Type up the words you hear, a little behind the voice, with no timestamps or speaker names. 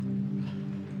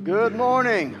Good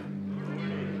morning.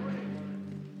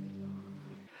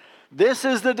 This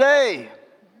is the day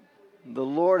the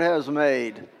Lord has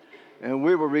made, and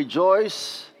we will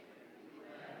rejoice,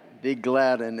 be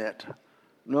glad in it.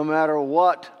 No matter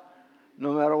what.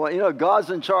 You know, God's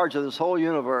in charge of this whole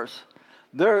universe.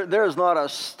 There's not a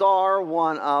star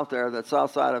one out there that's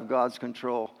outside of God's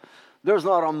control. There's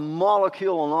not a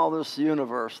molecule in all this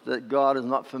universe that God is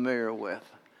not familiar with.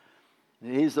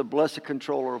 He's the blessed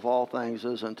controller of all things,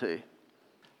 isn't he?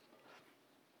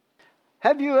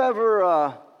 Have you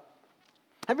ever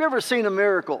seen a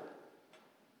miracle?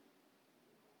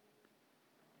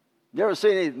 You ever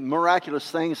seen any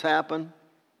miraculous things happen?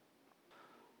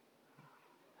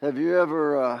 Have you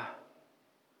ever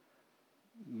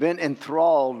been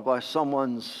enthralled by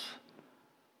someone's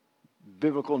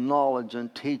biblical knowledge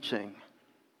and teaching?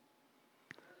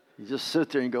 You just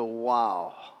sit there and go,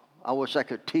 wow, I wish I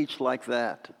could teach like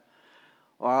that.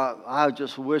 Or I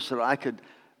just wish that I could,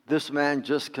 this man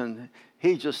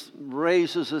he just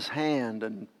raises his hand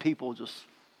and people just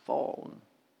fall and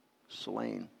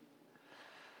slain.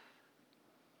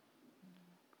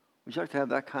 Would you like to have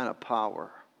that kind of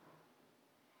power?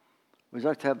 Would you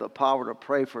like to have the power to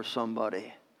pray for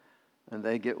somebody and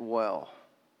they get well?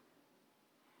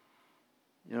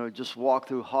 You know, just walk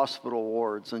through hospital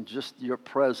wards and just your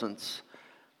presence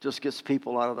just gets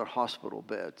people out of their hospital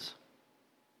beds.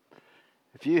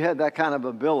 If you had that kind of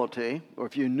ability, or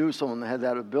if you knew someone that had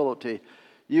that ability,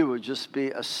 you would just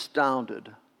be astounded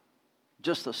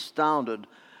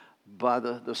by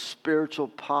the spiritual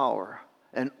power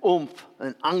and oomph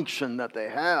and unction that they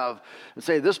have, and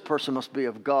say, this person must be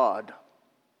of God.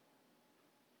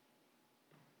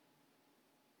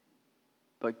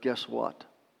 But guess what?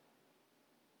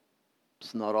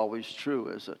 It's not always true,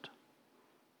 is it?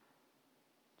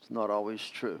 It's not always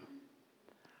true.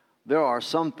 There are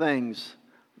some things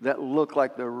that look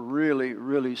like they're really,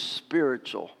 really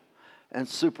spiritual and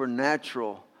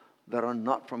supernatural that are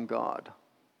not from God.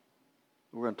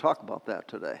 We're going to talk about that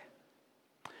today.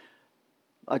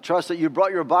 I trust that you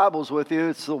brought your Bibles with you.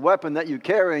 It's the weapon that you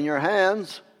carry in your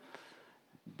hands.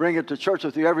 Bring it to church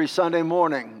with you every Sunday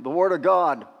morning. The Word of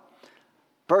God.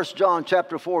 1 John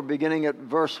chapter 4, beginning at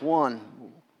verse 1.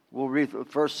 We'll read the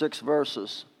first 6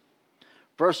 verses.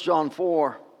 1 John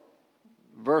 4,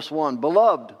 verse 1.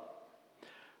 Beloved,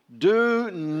 do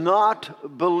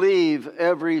not believe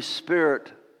every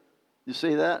spirit. You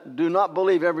see that? Do not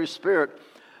believe every spirit,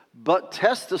 but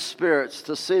test the spirits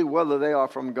to see whether they are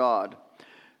from God.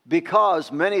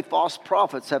 Because many false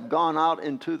prophets have gone out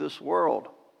into this world.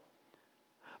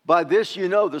 By this you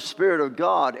know the Spirit of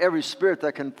God. Every spirit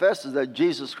that confesses that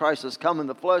Jesus Christ has come in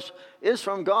the flesh is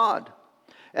from God.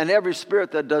 And every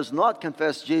spirit that does not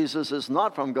confess Jesus is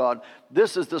not from God.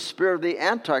 This is the spirit of the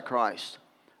Antichrist,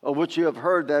 of which you have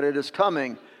heard that it is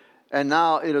coming, and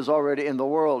now it is already in the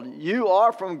world. You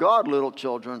are from God, little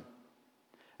children,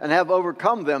 and have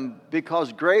overcome them,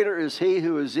 because greater is he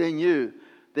who is in you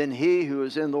than he who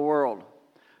is in the world.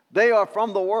 They are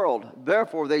from the world,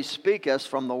 therefore they speak as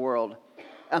from the world,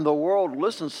 and the world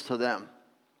listens to them.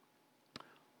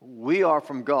 We are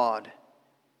from God.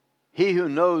 He who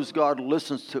knows God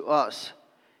listens to us.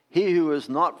 He who is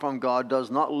not from God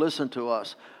does not listen to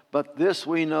us. But this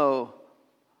we know,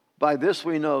 by this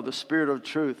we know the spirit of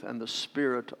truth and the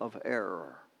spirit of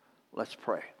error. Let's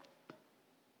pray.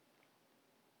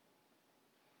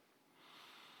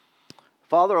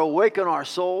 Father, awaken our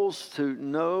souls to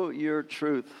know your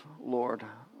truth, Lord,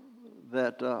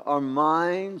 that our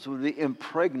minds would be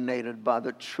impregnated by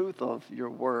the truth of your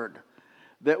word,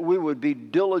 that we would be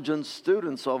diligent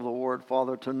students of the word,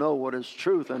 Father, to know what is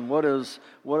truth and what is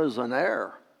an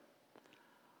error.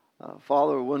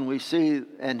 Father, when we see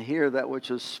and hear that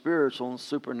which is spiritual and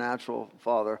supernatural,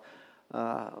 Father,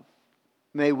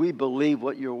 may we believe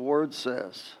what your word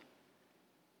says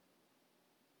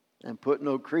and put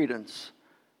no credence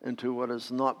into what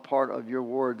is not part of your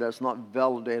word, that's not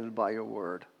validated by your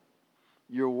word.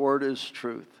 Your word is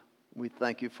truth. We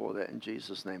thank you for that. In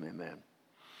Jesus' name, amen.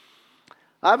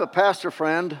 I have a pastor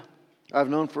friend I've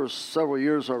known for several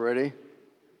years already,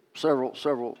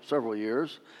 several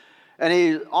years, and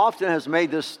he often has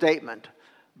made this statement: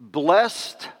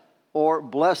 blessed or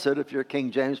blessed, if you're a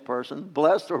King James person,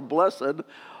 blessed or blessed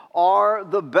are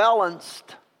the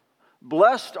balanced.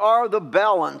 Blessed are the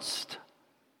balanced.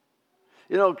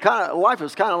 You know, life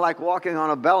is kind of like walking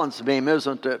on a balance beam,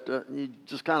 isn't it?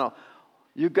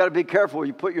 You've got to be careful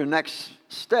you put your next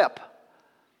step.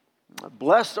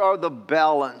 Blessed are the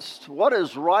balanced. What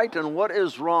is right and what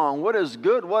is wrong? What is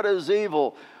good? What is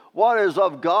evil? What is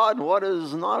of God and what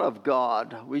is not of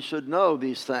God? We should know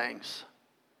these things.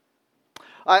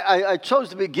 I chose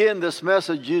to begin this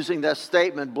message using that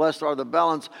statement, blessed are the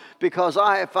balanced, because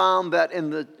I have found that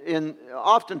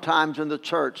oftentimes in the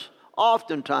church,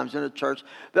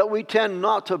 that we tend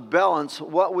not to balance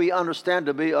what we understand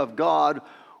to be of God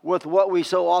with what we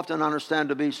so often understand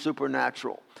to be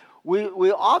supernatural.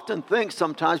 We often think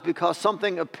sometimes because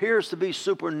something appears to be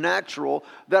supernatural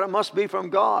that it must be from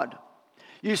God.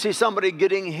 You see somebody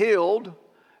getting healed,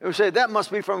 and we say that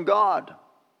must be from God.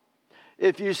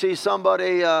 If you see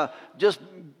somebody just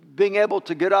being able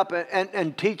to get up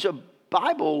and teach a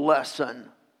Bible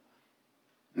lesson,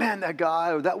 man, that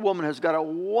guy or that woman has got a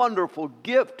wonderful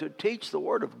gift to teach the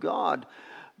Word of God.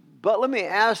 But let me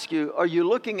ask you, are you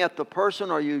looking at the person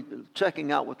or are you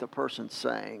checking out what the person's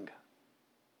saying?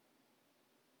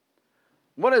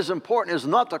 What is important is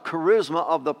not the charisma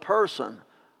of the person,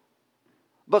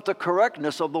 but the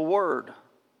correctness of the Word.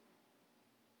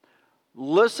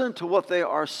 Listen to what they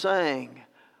are saying.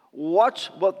 Watch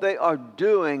what they are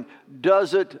doing.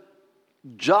 Does it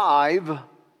jive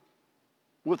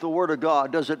with the Word of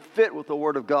God? Does it fit with the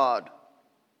Word of God?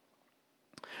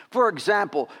 For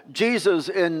example, Jesus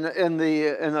in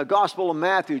the Gospel of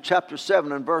Matthew, chapter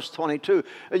 7 and verse 22,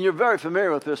 and you're very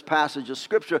familiar with this passage of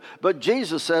Scripture, but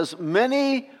Jesus says,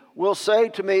 "Many will say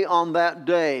to me on that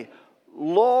day,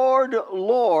 'Lord,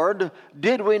 Lord,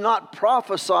 did we not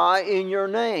prophesy in your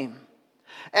name?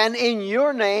 And in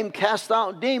your name cast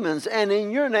out demons, and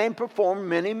in your name perform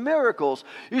many miracles?'"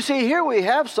 You see, here we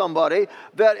have somebody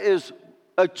that is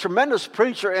a tremendous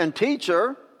preacher and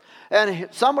teacher, and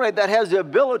somebody that has the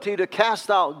ability to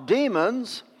cast out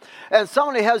demons, and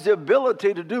somebody has the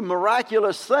ability to do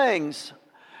miraculous things.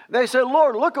 They say,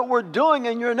 "Lord, look what we're doing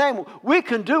in your name. We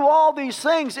can do all these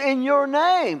things in your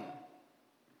name."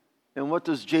 And what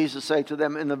does Jesus say to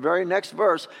them in the very next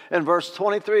verse? In verse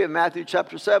 23 of Matthew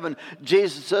chapter 7,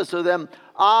 Jesus says to them,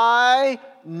 "I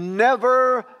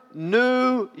never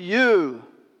knew you.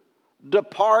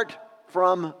 Depart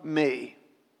from me."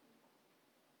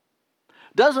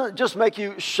 Doesn't it just make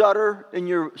you shudder in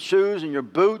your shoes and your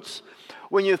boots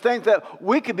when you think that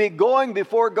we could be going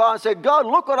before God and say, "God,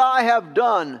 look what I have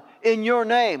done in your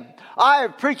name. I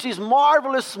have preached these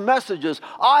marvelous messages.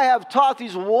 I have taught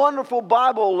these wonderful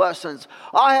Bible lessons.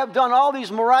 I have done all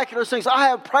these miraculous things. I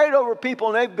have prayed over people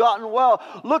and they've gotten well.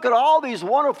 Look at all these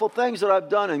wonderful things that I've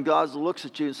done." And God looks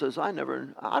at you and says, I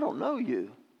don't know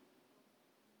you.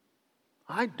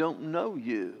 I don't know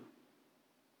you.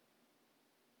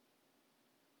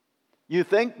 You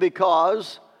think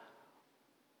because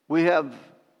we have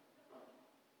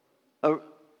a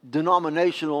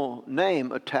denominational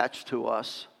name attached to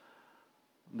us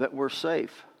that we're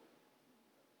safe.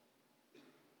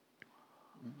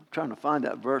 I'm trying to find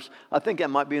that verse. I think that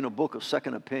might be in a book of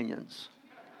Second Opinions.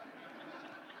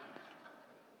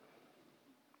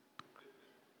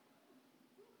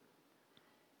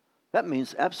 That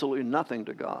means absolutely nothing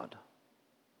to God.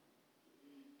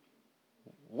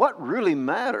 What really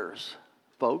matters,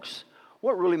 folks,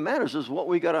 what really matters is what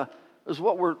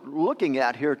we're looking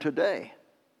at here today.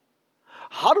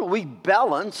 How do we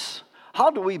balance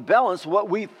what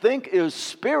we think is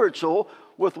spiritual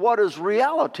with what is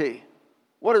reality?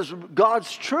 What is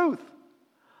God's truth?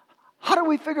 How do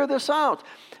we figure this out?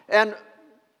 And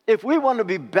if we want to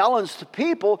be balanced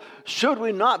people, should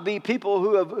we not be people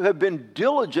who have been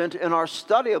diligent in our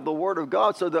study of the Word of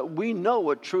God so that we know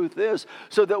what truth is,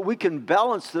 so that we can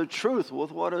balance the truth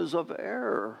with what is of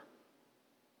error?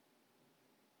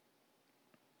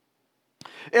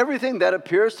 Everything that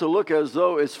appears to look as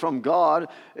though it's from God,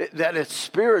 that it's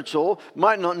spiritual,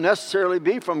 might not necessarily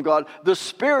be from God. The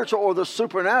spiritual or the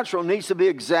supernatural needs to be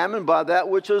examined by that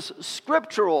which is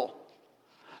scriptural.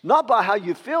 Not by how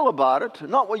you feel about it,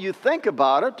 not what you think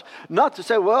about it, not to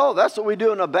say, well, that's what we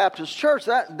do in a Baptist church.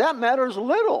 That matters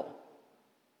little.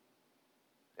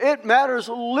 It matters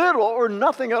little or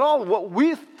nothing at all what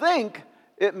we think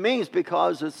it means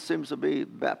because it seems to be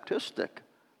Baptistic.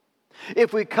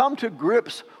 If we come to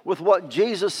grips with what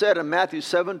Jesus said in Matthew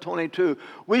 7:22,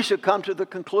 we should come to the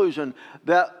conclusion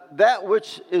that that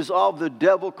which is of the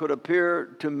devil could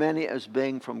appear to many as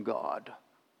being from God.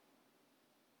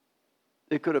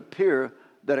 It could appear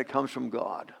that it comes from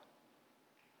God.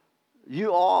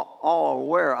 You all are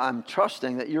aware, I'm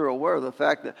trusting that you're aware of the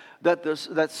fact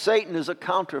that Satan is a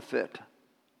counterfeit.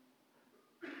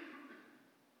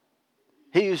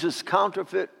 He uses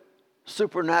counterfeit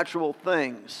supernatural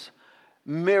things,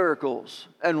 miracles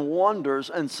and wonders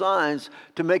and signs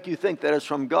to make you think that it's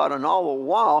from God. And all the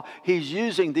while, he's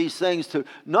using these things to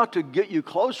not to get you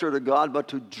closer to God, but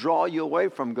to draw you away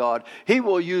from God. He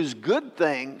will use good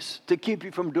things to keep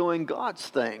you from doing God's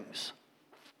things.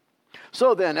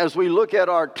 So then, as we look at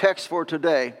our text for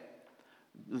today,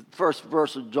 first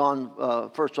verse of John,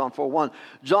 1 John 4:1,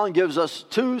 John gives us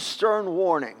two stern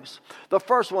warnings. The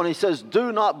first one, he says,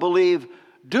 do not believe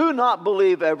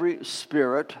every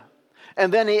spirit.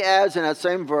 And then he adds in that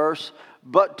same verse,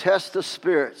 but test the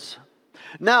spirits.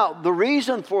 Now, the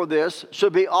reason for this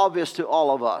should be obvious to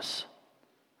all of us.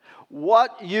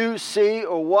 What you see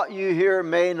or what you hear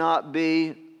may not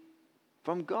be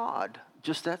from God.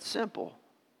 Just that simple.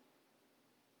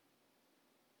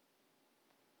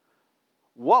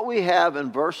 What we have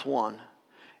in verse 1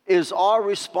 is our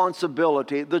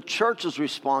responsibility, the church's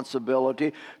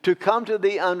responsibility, to come to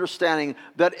the understanding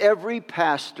that every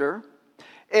pastor,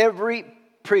 every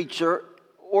preacher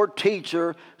or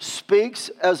teacher speaks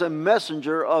as a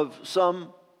messenger of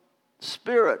some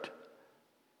spirit.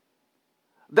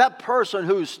 That person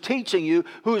who's teaching you,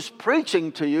 who's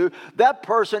preaching to you, that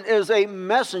person is a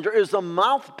messenger, is the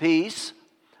mouthpiece,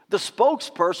 the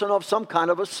spokesperson of some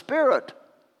kind of a spirit.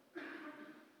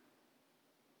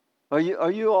 Are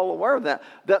you all aware of that?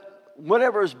 That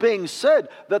whatever is being said,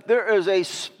 that there is a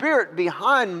spirit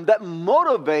behind that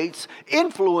motivates,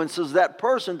 influences that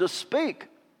person to speak.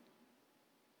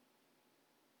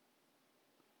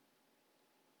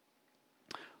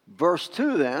 Verse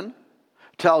 2 then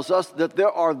tells us that there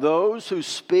are those who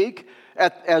speak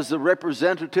as the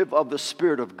representative of the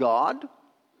Spirit of God.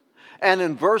 And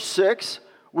in verse 6,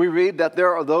 we read that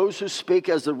there are those who speak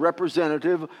as the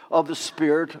representative of the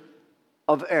spirit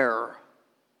of error.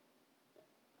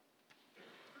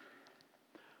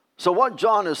 So what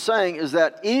John is saying is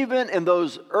that even in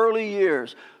those early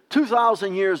years,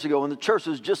 2,000 years ago, when the church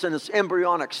was just in its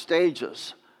embryonic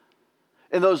stages,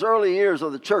 in those early years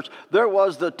of the church, there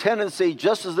was the tendency,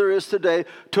 just as there is today,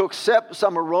 to accept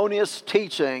some erroneous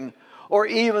teaching or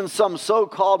even some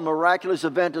so-called miraculous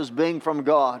event as being from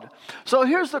God. So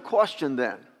here's the question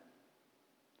then.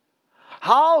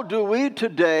 How do we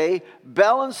today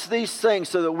balance these things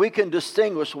so that we can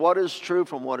distinguish what is true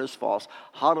from what is false?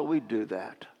 How do we do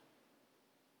that?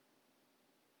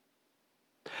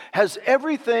 Has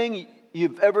everything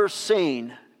you've ever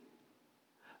seen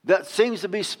that seems to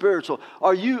be spiritual,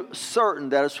 are you certain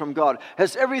that it's from God?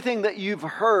 Has everything that you've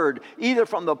heard, either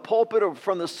from the pulpit or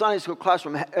from the Sunday school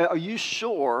classroom, are you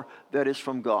sure that it's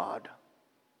from God?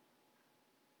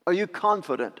 Are you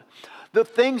confident? The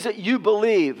things that you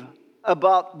believe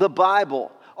about the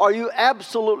Bible, are you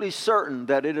absolutely certain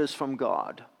that it is from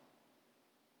God?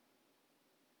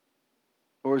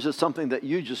 Or is it something that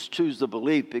you just choose to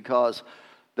believe because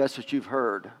that's what you've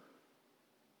heard?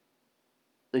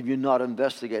 That you've not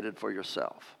investigated for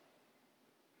yourself?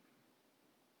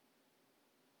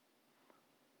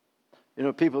 You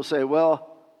know, people say,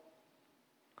 well,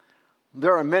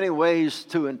 there are many ways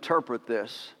to interpret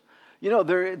this. You know,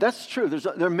 that's true.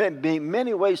 There may be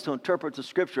many ways to interpret the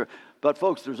Scripture, but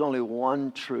folks, there's only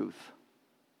one truth.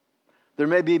 There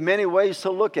may be many ways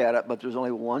to look at it, but there's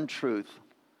only one truth.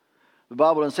 The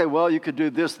Bible doesn't say, well, you could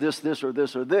do this, this, this, or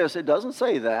this, or this. It doesn't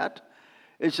say that.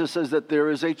 It just says that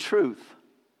there is a truth.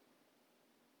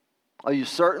 Are you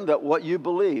certain that what you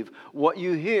believe, what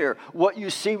you hear, what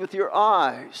you see with your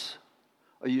eyes,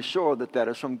 are you sure that that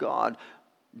is from God?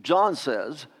 John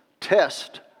says,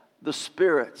 test the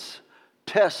spirits.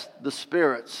 Test the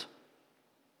spirits.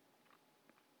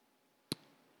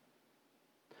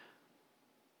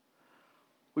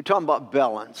 We're talking about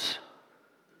balance.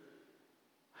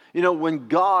 You know, when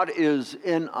God is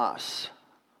in us,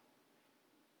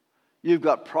 you've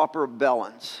got proper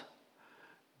balance.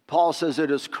 Paul says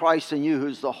it is Christ in you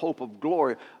who's the hope of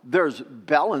glory. There's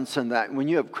balance in that. When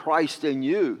you have Christ in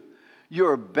you,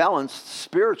 you're balanced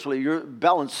spiritually. You're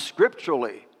balanced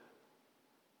scripturally.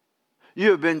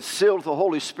 You have been sealed with the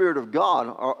Holy Spirit of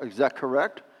God. Is that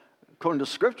correct? According to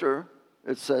Scripture,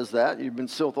 it says that. You've been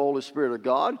sealed with the Holy Spirit of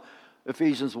God.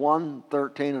 Ephesians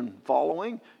 1:13 and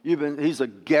following. He's a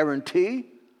guarantee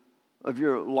of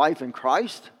your life in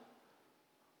Christ.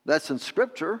 That's in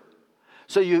Scripture.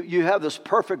 So you have this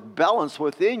perfect balance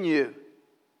within you.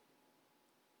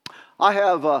 I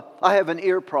have an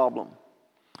ear problem.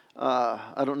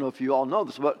 I don't know if you all know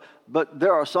this, but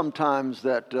there are some times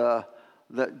that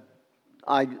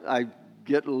I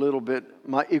get a little bit,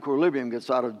 my equilibrium gets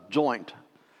out of joint.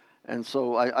 And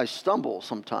so I stumble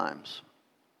sometimes.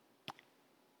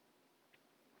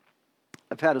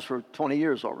 I've had this for 20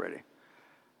 years already.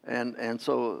 And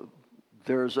so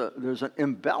there's an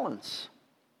imbalance.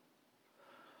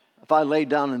 If I lay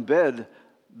down in bed,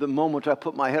 the moment I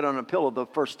put my head on a pillow, the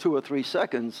first 2 or 3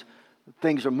 seconds,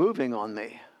 things are moving on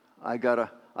me. I gotta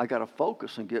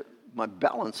focus and get my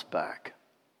balance back.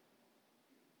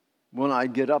 When I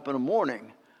get up in the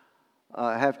morning,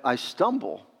 I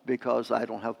stumble because I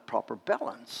don't have proper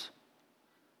balance.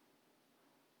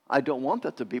 I don't want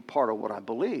that to be part of what I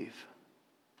believe.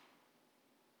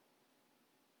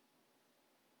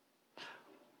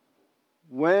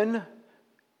 When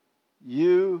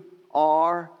you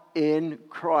are in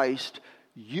Christ,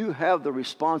 you have the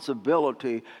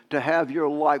responsibility to have your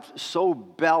life so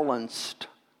balanced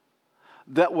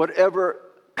that whatever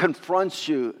confronts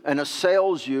you and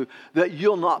assails you, that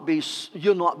you'll not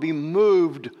be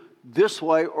moved this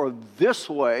way or this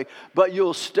way, but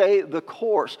you'll stay the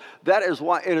course. That is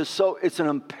why it's an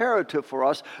imperative for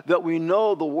us that we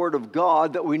know the Word of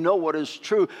God, that we know what is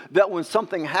true, that when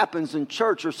something happens in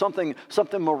church or something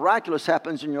miraculous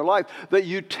happens in your life, that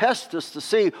you test this to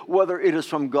see whether it is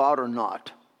from God or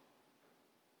not.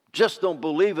 Just don't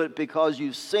believe it because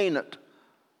you've seen it.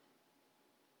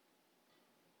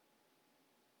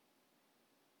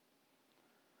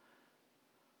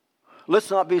 Let's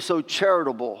not be so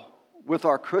charitable with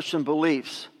our Christian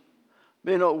beliefs.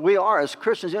 We are, as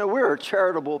Christians, we're a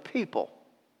charitable people.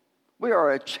 We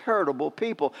are a charitable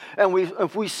people. And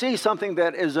if we see something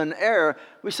that is an error,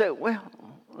 we say, well,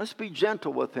 let's be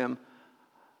gentle with him.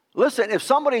 Listen, if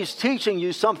somebody's teaching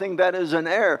you something that is an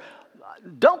error,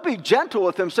 don't be gentle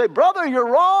with them. Say, brother,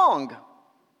 you're wrong.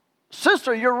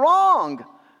 Sister, you're wrong.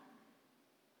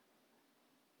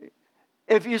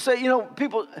 If you say,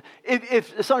 people,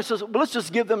 if somebody says, well, let's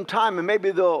just give them time and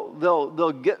maybe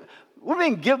they'll get, what do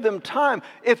you mean give them time?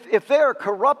 If they are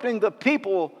corrupting the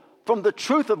people from the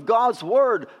truth of God's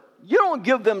word, you don't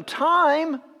give them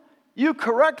time. You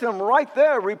correct them right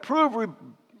there. Reprove,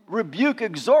 rebuke,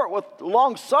 exhort with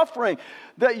long suffering.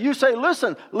 That you say,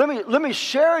 listen, let me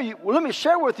share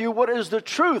with you what is the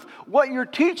truth. What you're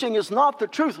teaching is not the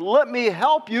truth. Let me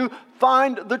help you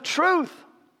find the truth.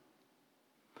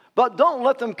 But don't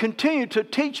let them continue to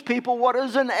teach people what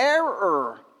is an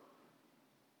error.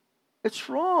 It's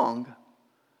wrong.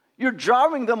 You're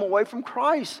driving them away from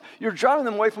Christ. You're driving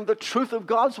them away from the truth of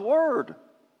God's word.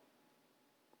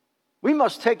 We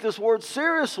must take this word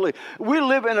seriously. We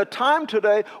live in a time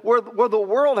today where the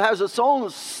world has its own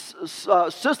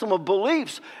system of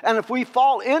beliefs. And if we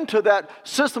fall into that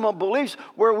system of beliefs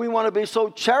where we want to be so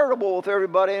charitable with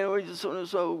everybody and we just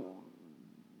so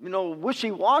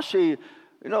wishy-washy,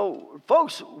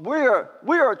 folks, we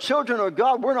are children of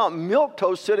God. We're not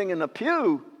milquetoast sitting in the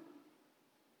pew.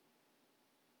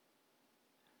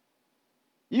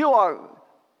 You are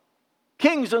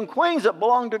kings and queens that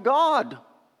belong to God.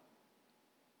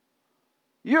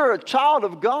 You're a child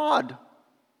of God.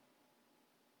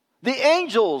 The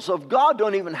angels of God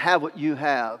don't even have what you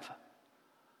have.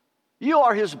 You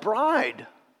are His bride.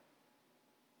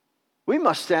 We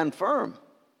must stand firm.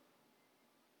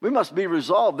 We must be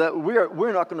resolved that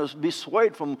we're not going to be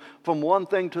swayed from one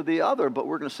thing to the other, but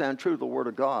we're going to stand true to the Word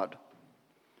of God.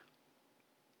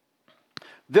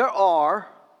 There are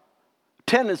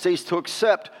tendencies to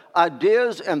accept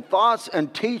ideas and thoughts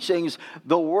and teachings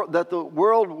that the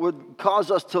world would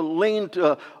cause us to lean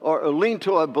to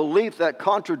a belief that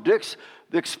contradicts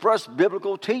the expressed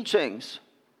biblical teachings.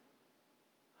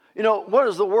 What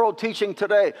is the world teaching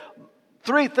today?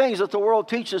 3 things that the world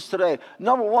teaches today.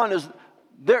 Number 1 is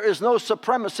there is no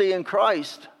supremacy in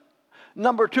Christ.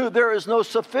 Number 2, there is no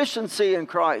sufficiency in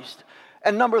Christ.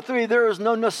 And number 3, there is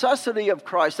no necessity of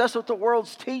Christ. That's what the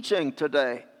world's teaching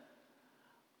today.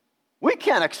 We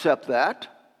can't accept that.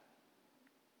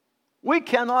 You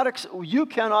cannot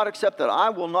accept that. I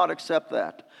will not accept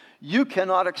that. You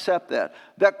cannot accept that.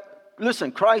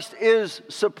 Listen, Christ is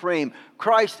supreme.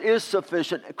 Christ is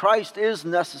sufficient. Christ is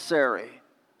necessary.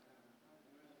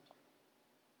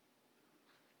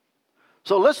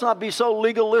 So let's not be so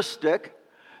legalistic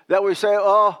that we say,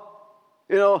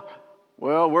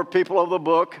 we're people of the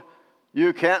book.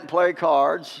 You can't play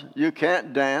cards. You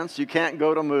can't dance. You can't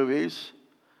go to movies.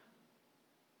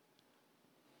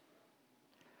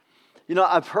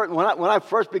 I've heard, when I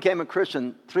first became a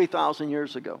Christian 3,000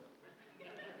 years ago,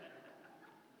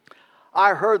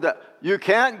 I heard that you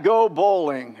can't go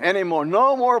bowling anymore.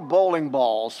 No more bowling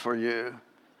balls for you.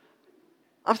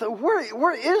 I thought,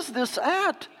 where is this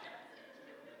at?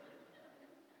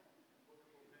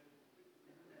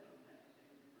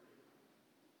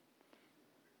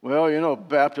 Well,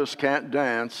 Baptists can't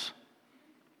dance.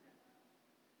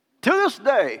 To this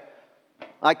day,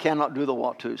 I cannot do the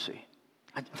Watusi.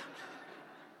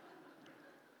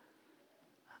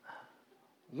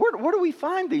 Where do we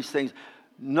find these things?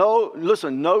 No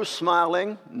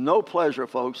smiling, no pleasure,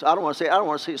 folks. I don't want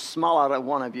to see a smile out of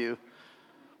one of you.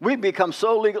 We become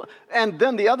so legal. And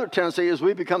then the other tendency is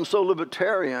we become so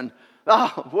libertarian.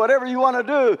 Whatever you want to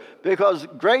do, because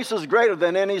grace is greater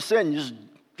than any sin. Just,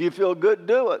 if you feel good,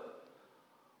 do it.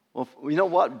 Well, you know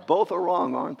what? Both are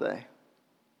wrong, aren't they?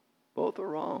 Both are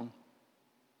wrong.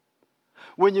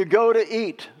 When you go to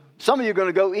eat, some of you are going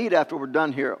to go eat after we're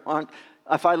done here,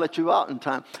 if I let you out in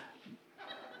time.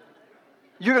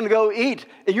 You're going to go eat.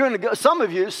 And you're going to go. Some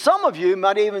of you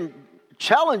might even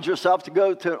challenge yourself to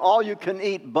go to an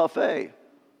all-you-can-eat buffet.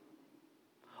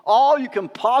 All you can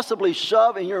possibly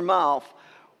shove in your mouth.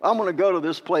 I'm going to go to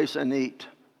this place and eat.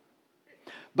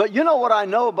 But you know what I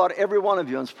know about every one of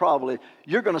you, and it's probably,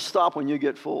 you're going to stop when you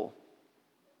get full.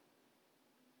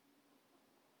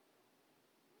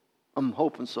 I'm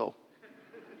hoping so.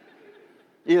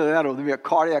 Either that or there'll be a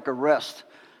cardiac arrest.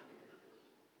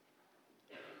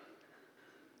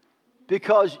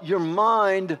 Because your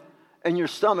mind and your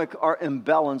stomach are in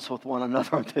balance with one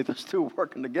another, aren't they? There's two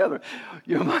working together.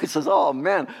 Your mind says, oh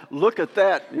man, look at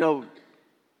that,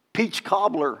 peach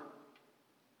cobbler.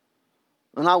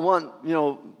 And I want,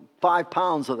 5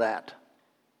 pounds of that.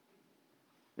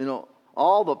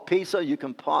 All the pizza you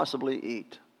can possibly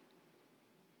eat.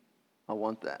 I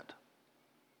want that.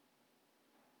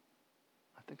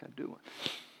 I think I do.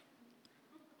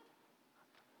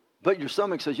 But your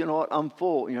stomach says, you know what, I'm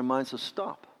full. And your mind says,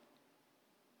 stop.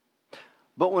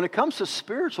 But when it comes to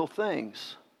spiritual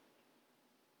things,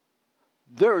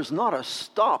 there is not a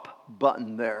stop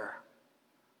button there.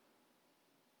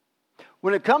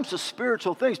 When it comes to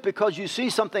spiritual things, because you see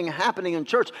something happening in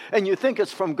church and you think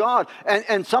it's from God,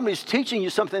 and somebody's teaching you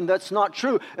something that's not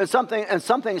true, and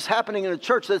something's happening in the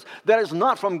church that is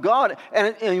not from God,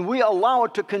 and we allow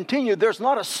it to continue, there's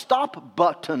not a stop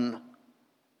button.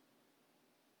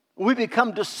 We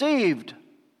become deceived.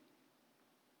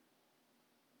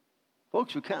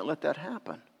 Folks, we can't let that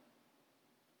happen.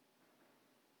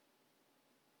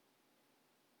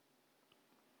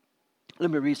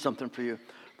 Let me read something for you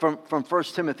from 1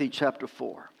 Timothy chapter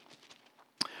 4.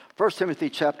 1 Timothy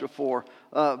chapter 4,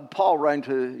 Paul writing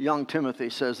to young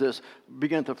Timothy says this,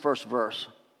 begin at the first verse.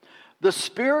 The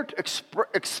Spirit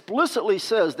explicitly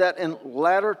says that in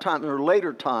later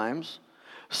times,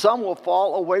 some will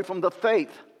fall away from the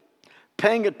faith,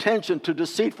 paying attention to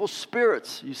deceitful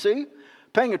spirits. You see?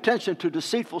 Paying attention to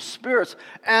deceitful spirits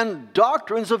and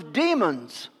doctrines of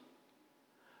demons.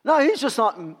 Now, he's just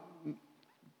not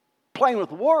playing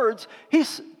with words.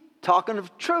 He's talking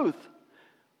of truth.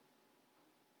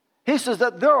 He says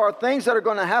that there are things that are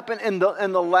going to happen in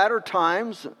the latter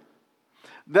times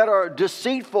that are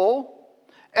deceitful,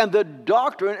 and the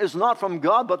doctrine is not from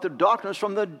God, but the doctrine is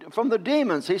from the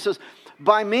demons. He says,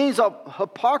 by means of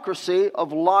hypocrisy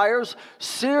of liars,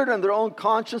 seared in their own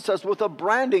conscience as with a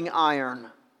branding iron.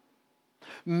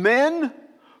 Men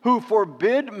who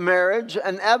forbid marriage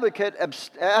and advocate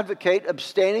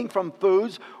abstaining from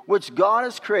foods which God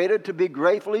has created to be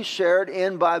gratefully shared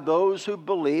in by those who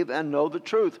believe and know the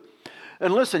truth.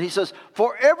 And listen, he says,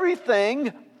 for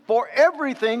everything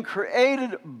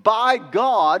created by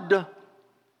God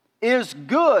is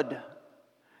good,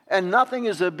 and nothing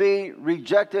is to be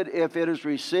rejected if it is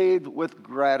received with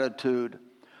gratitude.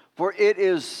 For it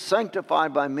is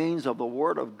sanctified by means of the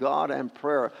word of God and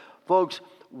prayer. Folks,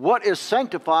 what is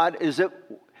sanctified is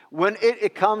when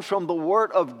it comes from the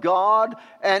word of God,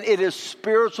 and it is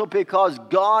spiritual because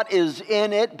God is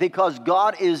in it, because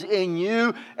God is in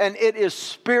you, and it is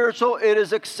spiritual, it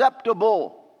is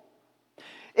acceptable.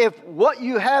 If what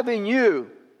you have in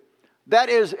you, that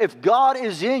is, if God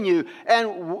is in you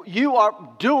and you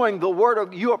are doing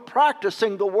you are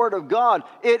practicing the Word of God,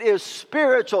 it is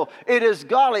spiritual, it is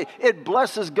godly, it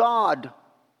blesses God.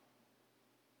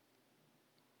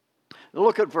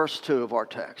 Look at verse 2 of our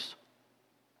text.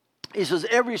 He says,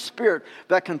 every spirit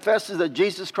that confesses that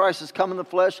Jesus Christ has come in the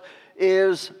flesh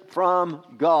is from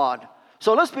God.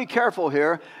 So let's be careful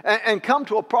here and come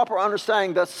to a proper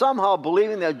understanding that somehow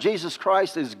believing that Jesus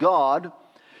Christ is God,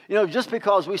 just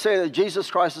because we say that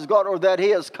Jesus Christ is God or that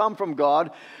He has come from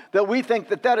God, that we think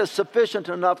that is sufficient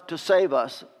enough to save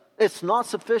us. It's not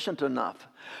sufficient enough.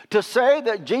 To say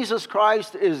that Jesus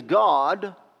Christ is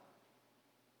God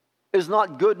is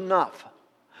not good enough.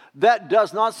 That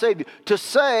does not save you. To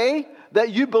say that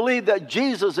you believe that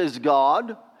Jesus is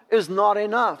God is not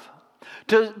enough.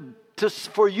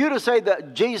 For you to say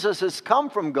that Jesus has come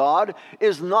from God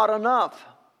is not enough.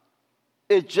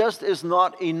 It just is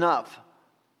not enough.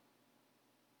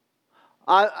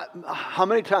 How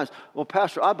many times? Well,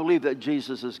 Pastor, I believe that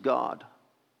Jesus is God.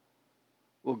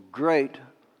 Well, great.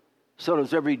 So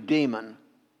does every demon.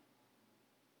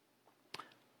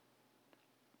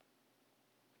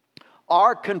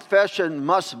 Our confession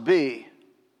must be,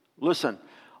 listen,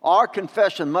 our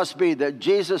confession must be that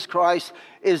Jesus Christ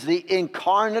is the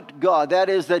incarnate God. That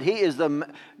is, that He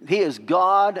is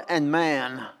God and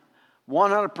man.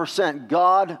 100%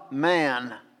 God,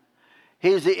 man. He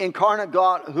is the incarnate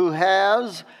God who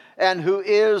has and who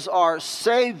is our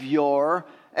Savior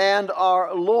and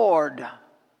our Lord.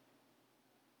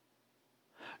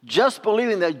 Just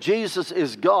believing that Jesus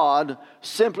is God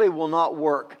simply will not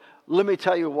work. Let me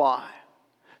tell you why.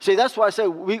 See, that's why I say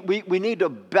we need to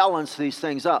balance these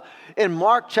things out. In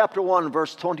Mark chapter 1,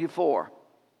 verse 24,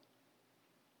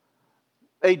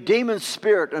 a demon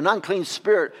spirit, an unclean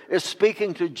spirit, is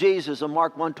speaking to Jesus in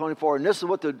Mark 1:24. And this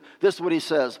is what he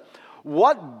says.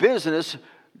 What business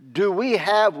do we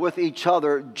have with each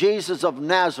other, Jesus of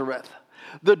Nazareth?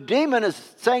 The demon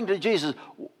is saying to Jesus,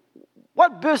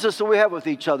 what business do we have with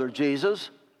each other, Jesus?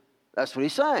 That's what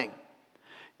he's saying.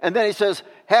 And then he says,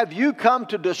 have you come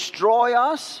to destroy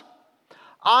us?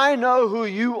 I know who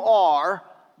you are,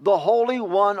 the Holy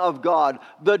One of God.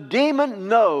 The demon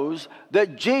knows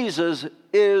that Jesus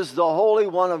is the Holy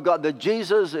One of God, that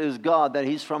Jesus is God, that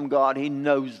he's from God. He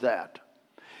knows that.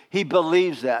 He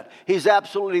believes that. He's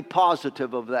absolutely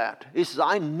positive of that. He says,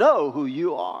 I know who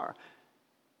you are.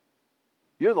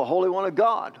 You're the Holy One of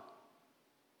God.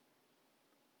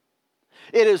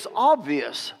 It is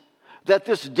obvious that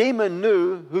this demon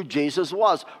knew who Jesus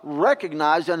was,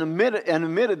 recognized and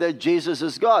admitted that Jesus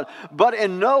is God. But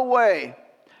in no way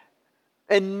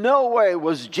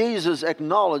was Jesus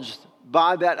acknowledged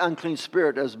by that unclean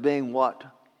spirit as being what?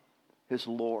 His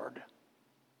Lord.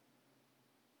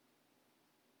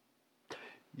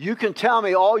 You can tell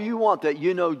me all you want that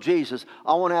you know Jesus.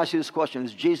 I want to ask you this question.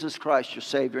 Is Jesus Christ your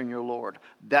Savior and your Lord?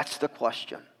 That's the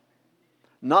question.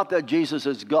 Not that Jesus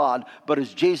is God, but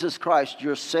is Jesus Christ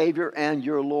your Savior and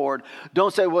your Lord?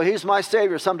 Don't say, well, he's my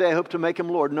Savior. Someday I hope to make him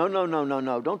Lord.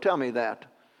 No. Don't tell me that.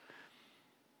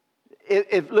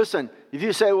 Listen, if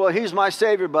you say, well, he's my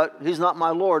Savior, but he's not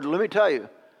my Lord, let me tell you,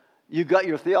 you got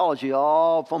your theology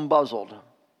all fumbuzzled.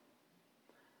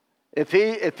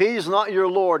 If he's not your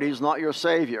Lord, he's not your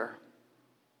Savior.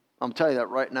 I'm telling you that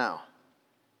right now.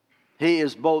 He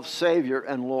is both Savior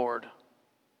and Lord.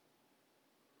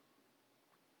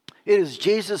 It is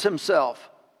Jesus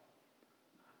himself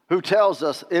who tells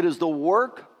us it is the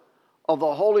work of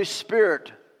the Holy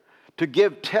Spirit to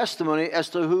give testimony as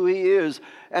to who he is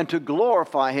and to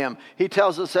glorify him. He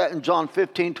tells us that in John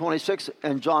 15:26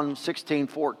 and John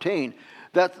 16:14,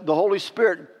 that the Holy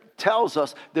Spirit tells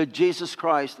us that Jesus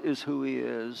Christ is who he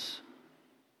is,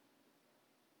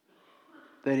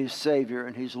 that he's Savior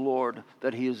and he's Lord,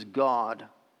 that he is God.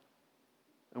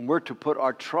 And we're to put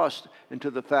our trust into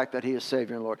the fact that he is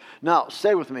Savior and Lord. Now,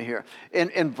 stay with me here.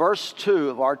 In verse 2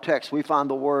 of our text, we find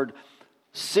the word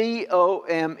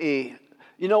C-O-M-E.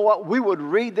 You know what? We would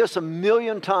read this a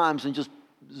million times and just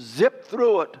zip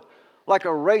through it like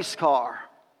a race car.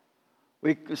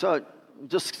 We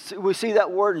see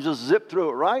that word and just zip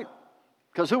through it, right?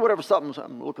 Because who would ever stop and say,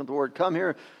 I'm looking at the word come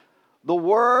here. The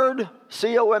word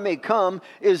C-O-M-E, come,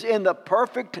 is in the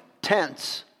perfect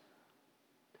tense.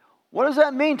 What does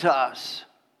that mean to us?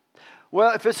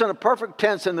 Well, if it's in a perfect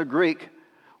tense in the Greek,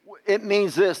 it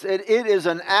means this. It is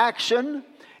an action.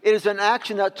 It is an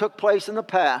action that took place in the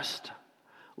past.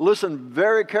 Listen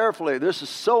very carefully. This is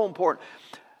so important.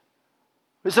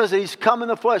 It says that he's come in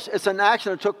the flesh. It's an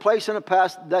action that took place in the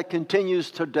past that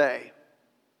continues today.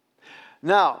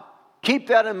 Now, keep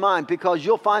that in mind because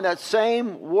you'll find that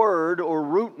same word or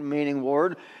root meaning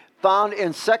word found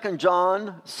in 2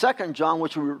 John,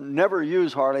 which we never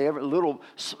use hardly ever,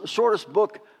 shortest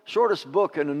book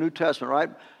in the New Testament,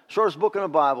 right? Shortest book in the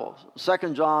Bible,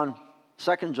 2 John,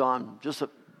 just a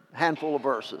handful of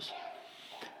verses.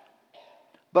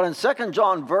 But in 2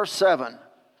 John verse 7,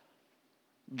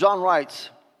 John writes,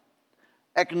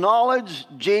 acknowledge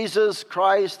Jesus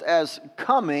Christ as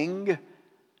coming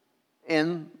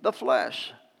in the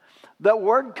flesh. That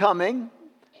word coming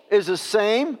is the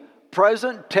same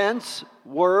present tense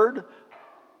word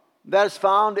that is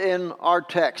found in our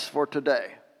text for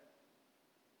today,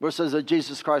 where it says that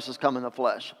Jesus Christ has come in the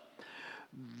flesh.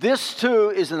 This too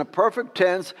is in a perfect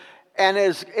tense and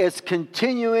is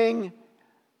continuing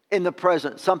in the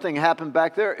present. Something happened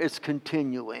back there, it's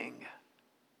continuing.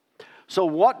 So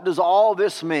what does all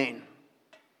this mean?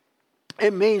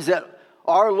 It means that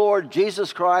our Lord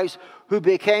Jesus Christ, who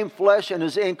became flesh in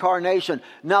his incarnation.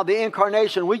 Now, the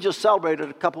incarnation we just celebrated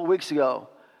a couple of weeks ago.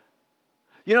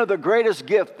 You know, the greatest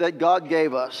gift that God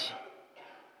gave us,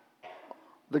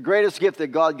 the greatest gift was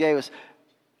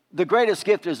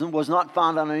not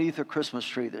found underneath a Christmas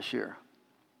tree this year.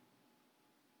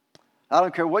 I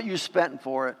don't care what you spent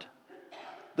for it.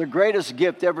 The greatest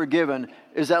gift ever given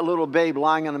is that little babe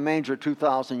lying in a manger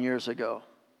 2,000 years ago.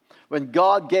 When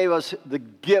God gave us the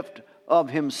gift of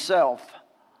himself,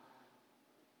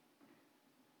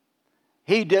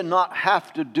 he did not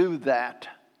have to do that.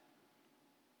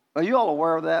 Are you all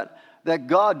aware of that? that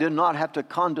God did not have to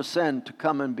condescend to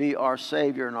come and be our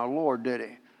Savior and our Lord, did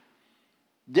He?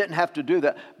 Didn't have to do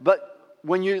that. But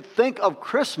when you think of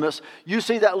Christmas, you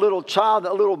see that little child,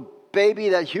 that little baby,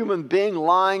 that human being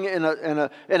lying in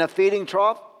a feeding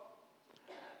trough.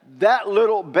 That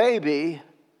little baby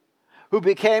who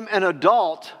became an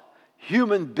adult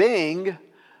human being,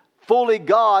 fully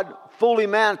God, fully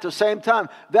man at the same time.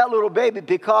 That little baby,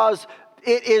 because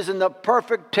it is in the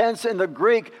perfect tense in the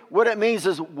Greek, what it means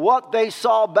is what they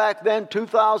saw back then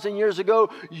 2,000 years ago,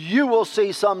 you will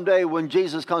see someday when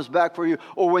Jesus comes back for you,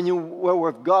 or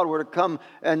if God were to come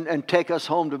and take us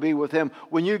home to be with Him.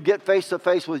 When you get face to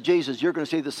face with Jesus, you're going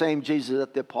to see the same Jesus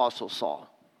that the apostles saw.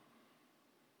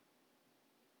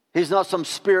 He's not some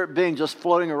spirit being just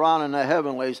floating around in the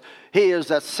heavenlies. He is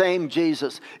that same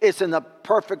Jesus. It's in the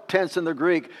perfect tense in the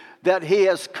Greek that He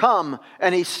has come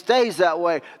and He stays that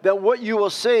way. That what you will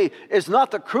see is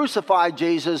not the crucified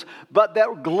Jesus, but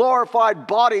that glorified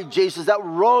body Jesus that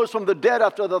rose from the dead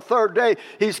after the third day.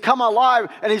 He's come alive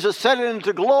and He's ascended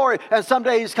into glory, and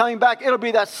someday He's coming back. It'll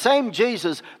be that same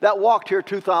Jesus that walked here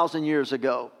 2,000 years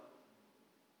ago.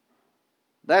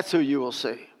 That's who you will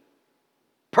see.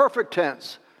 Perfect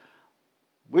tense.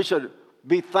 We should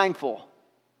be thankful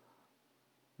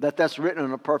that that's written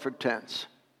in a perfect tense.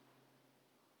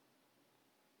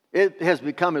 It has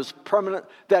become His permanent,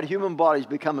 that human body has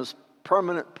become His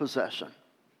permanent possession.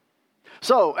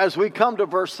 So, as we come to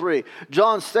verse 3,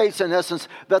 John states in essence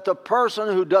that the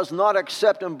person who does not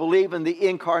accept and believe in the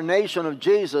incarnation of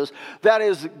Jesus, that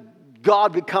is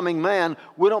God becoming man,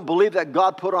 we don't believe that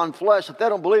God put on flesh. If they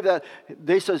don't believe that,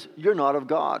 they says, you're not of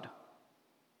God.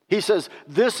 He says,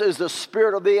 this is the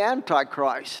spirit of the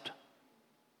Antichrist.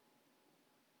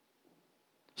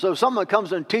 So if someone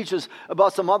comes and teaches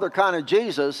about some other kind of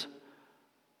Jesus,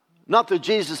 not the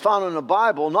Jesus found in the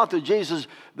Bible, not the Jesus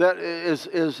that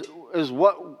is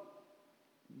what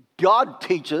God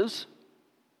teaches,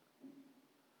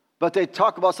 but they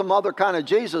talk about some other kind of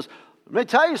Jesus, let me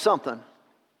tell you something.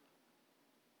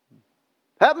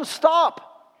 Have them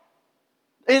stop.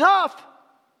 Enough.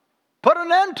 Put an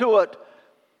end to it.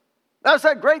 As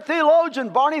that great theologian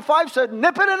Barney Fife said,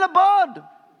 nip it in the bud.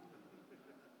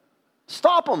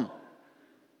 Stop them.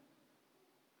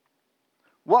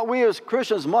 What we as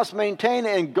Christians must maintain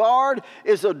and guard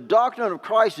is the doctrine of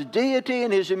Christ's deity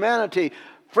and His humanity.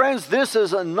 Friends, this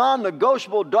is a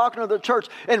non-negotiable doctrine of the church.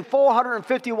 In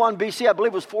 451 BC, I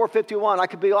believe it was 451, I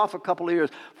could be off a couple of years,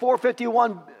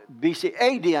 451 BC,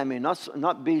 AD I mean,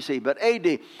 not BC, but AD,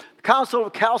 the Council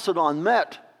of Chalcedon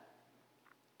met.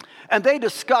 And they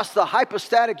discussed the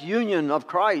hypostatic union of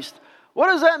Christ. What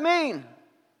does that mean?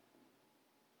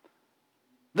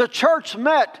 The church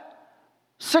met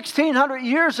 1,600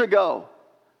 years ago.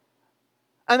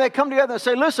 And they come together and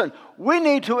say, listen, we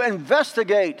need to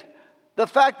investigate the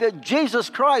fact that Jesus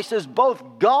Christ is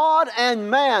both God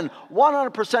and man,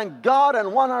 100% God and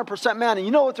 100% man. And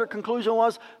you know what their conclusion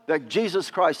was? That Jesus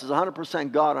Christ is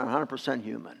 100% God and 100%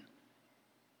 human.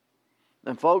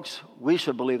 And folks, we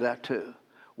should believe that too.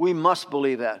 We must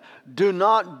believe that. Do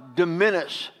not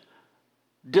diminish,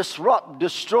 disrupt,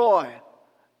 destroy,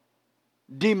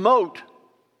 demote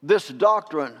this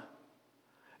doctrine.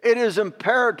 It is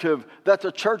imperative that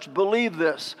the church believe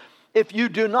this. If you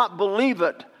do not believe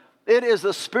it, it is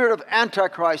the spirit of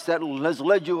Antichrist that has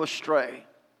led you astray.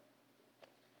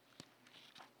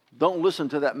 Don't listen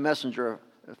to that messenger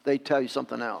if they tell you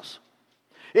something else.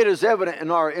 It is evident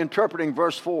in our interpreting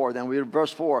verse 4, then we read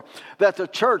verse 4, that the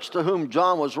church to whom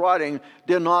John was writing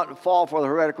did not fall for the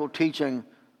heretical teaching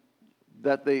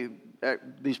that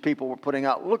these people were putting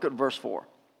out. Look at verse 4.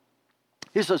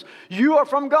 He says, you are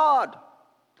from God.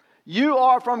 You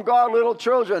are from God, little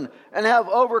children, and have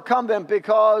overcome them,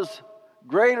 because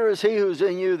greater is He who is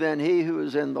in you than he who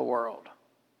is in the world.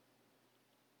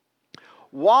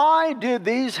 Why did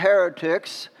these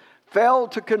heretics fail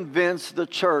to convince the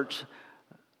church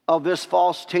of this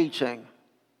false teaching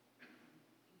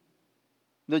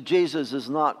that Jesus is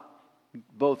not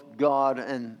both God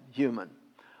and human?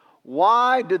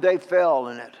 Why did they fail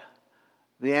in it?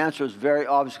 The answer is very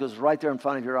obvious, because it's right there in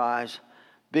front of your eyes.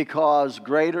 Because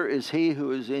greater is He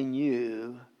who is in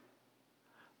you.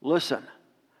 Listen,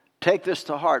 take this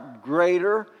to heart.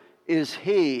 Greater is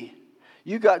He.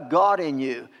 You got God in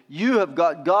you. You have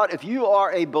got God. If you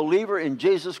are a believer in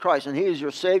Jesus Christ and He is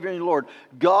your Savior and your Lord,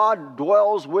 God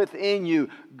dwells within you.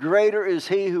 Greater is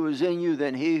He who is in you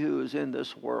than he who is in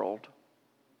this world.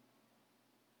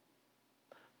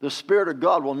 The Spirit of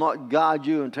God will not guide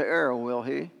you into error, will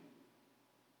He? He's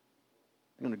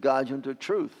going to guide you into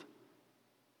truth.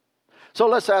 So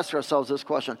let's ask ourselves this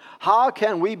question. How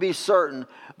can we be certain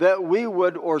that we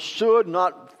would or should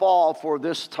not fall for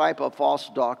this type of false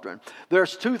doctrine?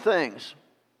 There's two things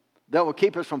that will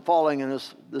keep us from falling in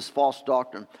this false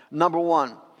doctrine. Number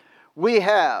one, we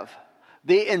have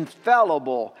the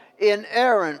infallible,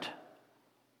 inerrant,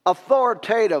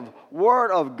 authoritative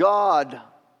Word of God.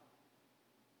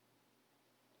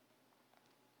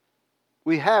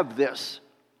 We have this.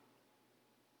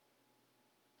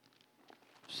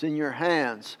 It's in your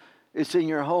hands. It's in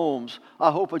your homes.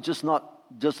 I hope it just not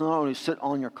only sit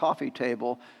on your coffee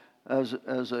table as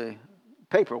a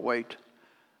paperweight.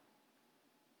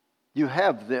 You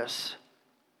have this.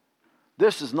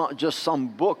 This is not just some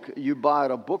book you buy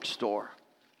at a bookstore.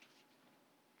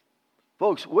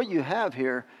 Folks, what you have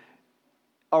here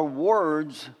are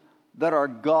words that are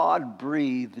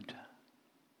God-breathed.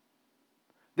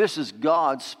 This is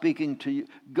God speaking to you.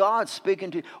 God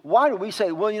speaking to you. Why do we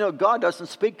say, well, God doesn't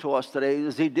speak to us today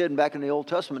as He did back in the Old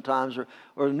Testament times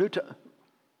or the New Testament?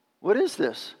 What is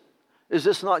this? Is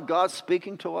this not God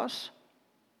speaking to us?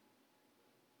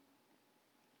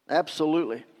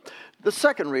 Absolutely. The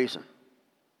second reason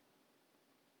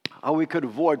how we could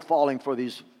avoid falling for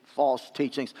these false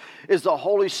teachings is the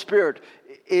Holy Spirit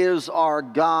is our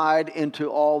guide into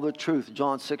all the truth.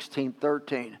 John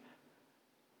 16:13.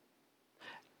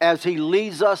 As He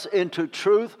leads us into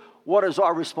truth, what is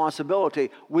our responsibility?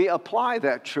 We apply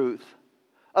that truth.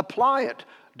 Apply it.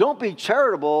 Don't be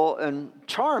charitable and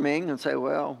charming and say,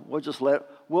 well, we'll just let it,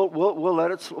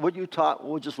 what you taught,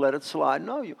 we'll just let it slide.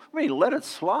 No, let it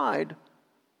slide.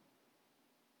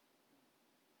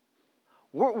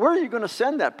 Where are you going to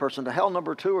send that person? To hell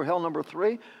number 2 or hell number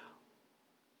 3?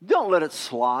 Don't let it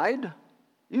slide.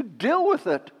 You deal with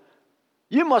it.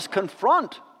 You must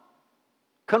confront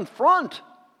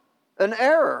an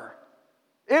error.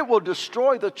 It will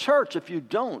destroy the church if you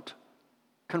don't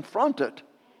confront it.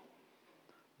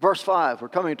 Verse 5, we're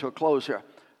coming to a close here.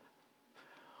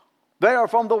 They are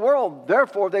from the world,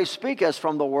 therefore they speak as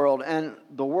from the world, and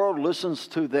the world listens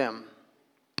to them.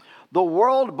 The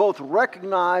world both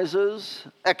recognizes,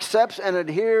 accepts, and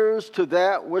adheres to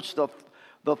that which the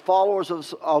followers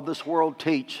of this world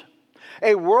teach.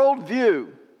 A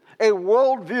worldview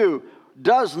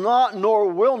does not nor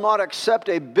will not accept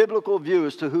a biblical view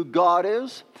as to who God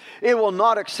is. It will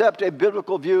not accept a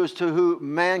biblical view as to who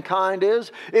mankind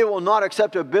is. It will not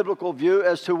accept a biblical view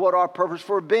as to what our purpose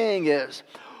for being is.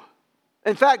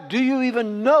 In fact, do you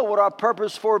even know what our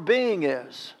purpose for being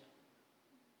is?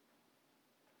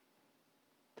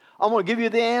 I'm going to give you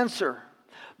the answer.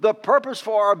 The purpose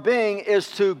for our being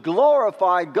is to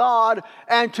glorify God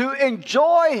and to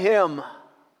enjoy Him.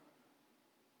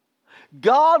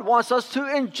 God wants us to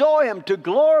enjoy Him, to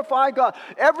glorify God.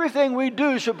 Everything we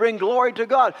do should bring glory to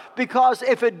God. Because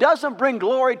if it doesn't bring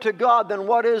glory to God, then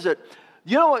what is it?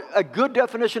 You know what a good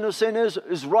definition of sin is?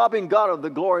 Is robbing God of the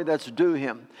glory that's due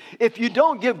Him. If you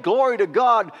don't give glory to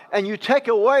God and you take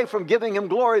away from giving Him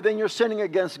glory, then you're sinning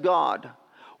against God.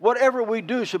 Whatever we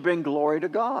do should bring glory to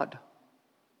God.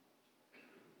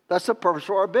 That's the purpose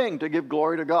for our being, to give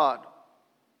glory to God.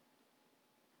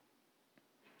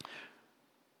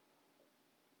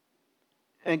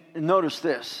 And notice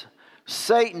this.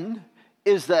 Satan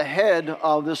is the head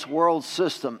of this world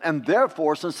system. And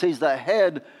therefore, since he's the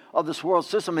head of this world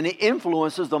system and he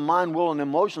influences the mind, will, and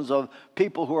emotions of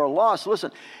people who are lost,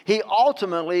 listen, he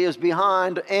ultimately is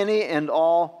behind any and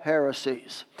all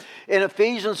heresies. In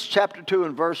Ephesians chapter 2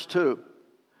 and verse 2,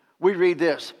 we read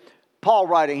this. Paul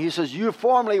writing, he says, you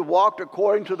formerly walked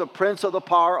according to the prince of the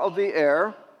power of the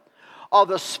air, of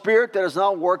the spirit that is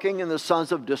now working in the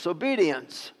sons of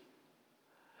disobedience.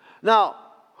 Now,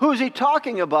 who's he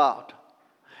talking about?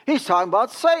 He's talking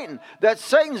about Satan. That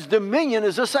Satan's dominion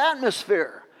is this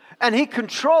atmosphere. And he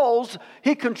controls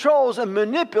and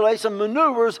manipulates and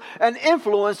maneuvers and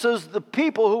influences the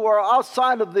people who are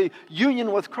outside of the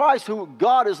union with Christ, who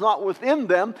God is not within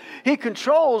them. He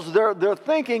controls their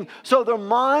thinking, so their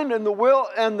mind and the will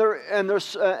and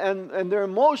their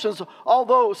emotions,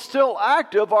 although still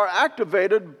active, are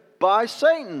activated by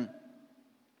Satan.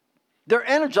 They're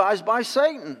energized by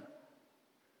Satan.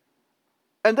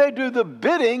 And they do the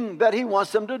bidding that he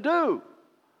wants them to do.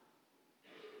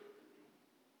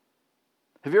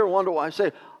 Have you ever wondered why? I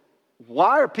say,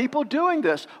 why are people doing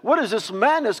this? What is this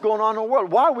madness going on in the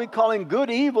world? Why are we calling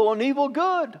good evil and evil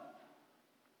good?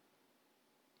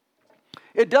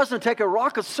 It doesn't take a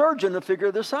rocket surgeon to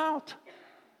figure this out.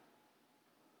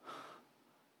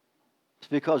 It's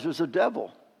because there's a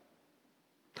devil.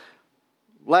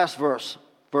 Last verse,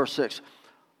 verse 6.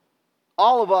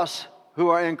 All of us who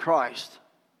are in Christ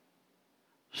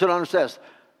should understand this.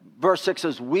 Verse 6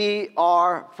 says, we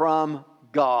are from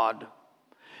God.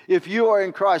 If you are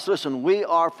in Christ, listen, we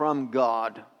are from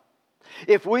God.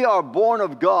 If we are born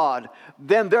of God,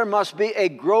 then there must be a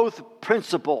growth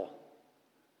principle.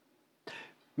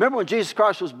 Remember when Jesus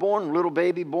Christ was born, little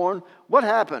baby born? What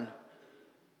happened?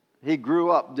 He grew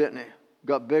up, didn't he?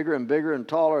 Got bigger and bigger and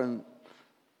taller, and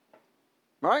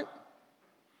right?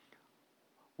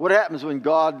 What happens when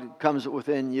God comes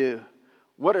within you?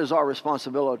 What is our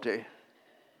responsibility?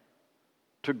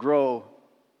 To grow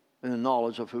in the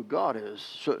knowledge of who God is,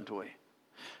 shouldn't we?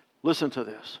 Listen to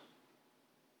this.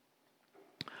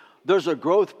 There's a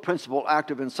growth principle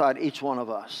active inside each one of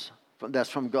us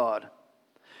that's from God.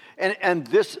 And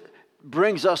this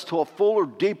brings us to a fuller,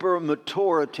 deeper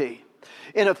maturity.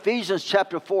 In Ephesians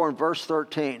chapter 4 and verse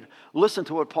 13, listen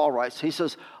to what Paul writes. He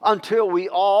says, until we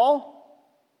all,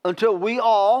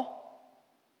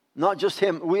 not just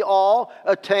him, we all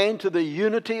attain to the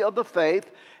unity of the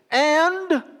faith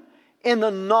and in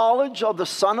the knowledge of the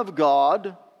Son of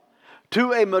God,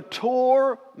 to a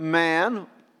mature man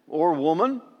or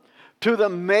woman, to the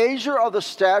measure of the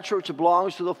stature which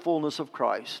belongs to the fullness of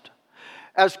Christ.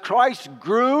 As Christ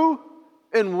grew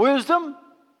in wisdom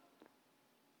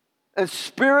and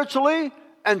spiritually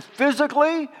and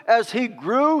physically, as he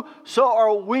grew, so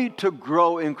are we to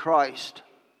grow in Christ.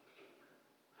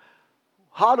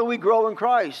 How do we grow in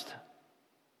Christ?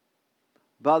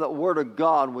 By the Word of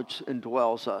God which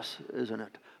indwells us, isn't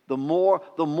it? The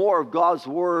more of God's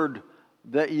Word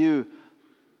that you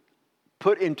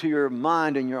put into your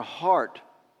mind and your heart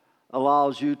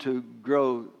allows you to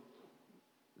grow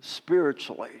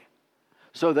spiritually,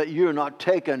 so that you're not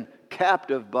taken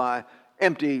captive by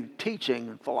empty teaching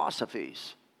and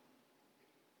philosophies.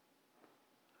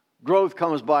 Growth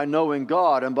comes by knowing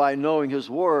God and by knowing His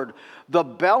Word. The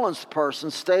balanced person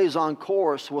stays on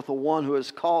course with the one who has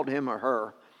called him or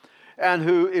her and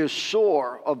who is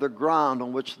sure of the ground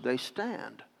on which they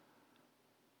stand.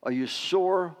 Are you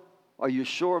sure? Are you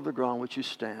sure of the ground on which you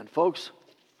stand? Folks,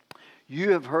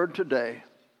 you have heard today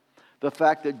the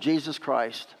fact that Jesus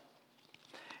Christ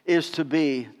is to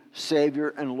be Savior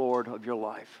and Lord of your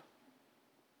life.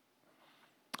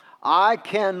 I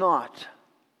cannot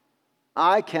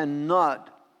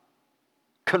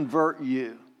convert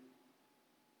you.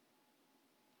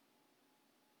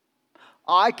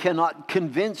 I cannot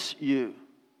convince you.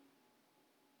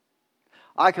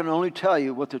 I can only tell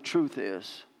you what the truth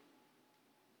is.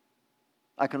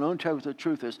 I can only tell you what the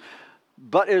truth is.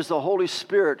 But it is the Holy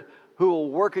Spirit who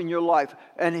will work in your life.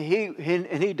 And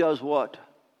He does what?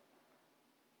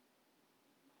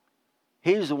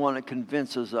 He's the one that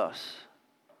convinces us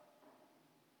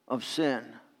of sin,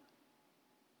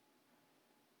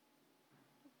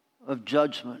 of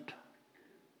judgment,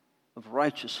 of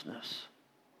righteousness.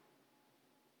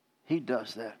 He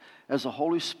does that. As the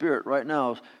Holy Spirit right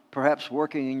now is perhaps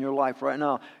working in your life right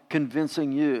now,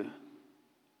 convincing you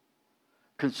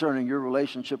concerning your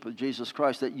relationship with Jesus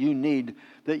Christ, that you need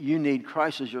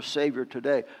Christ as your Savior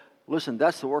today. Listen,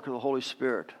 that's the work of the Holy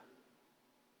Spirit.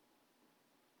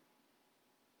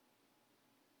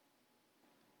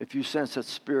 If you sense that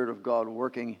Spirit of God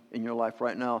working in your life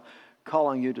right now,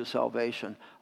 calling you to salvation,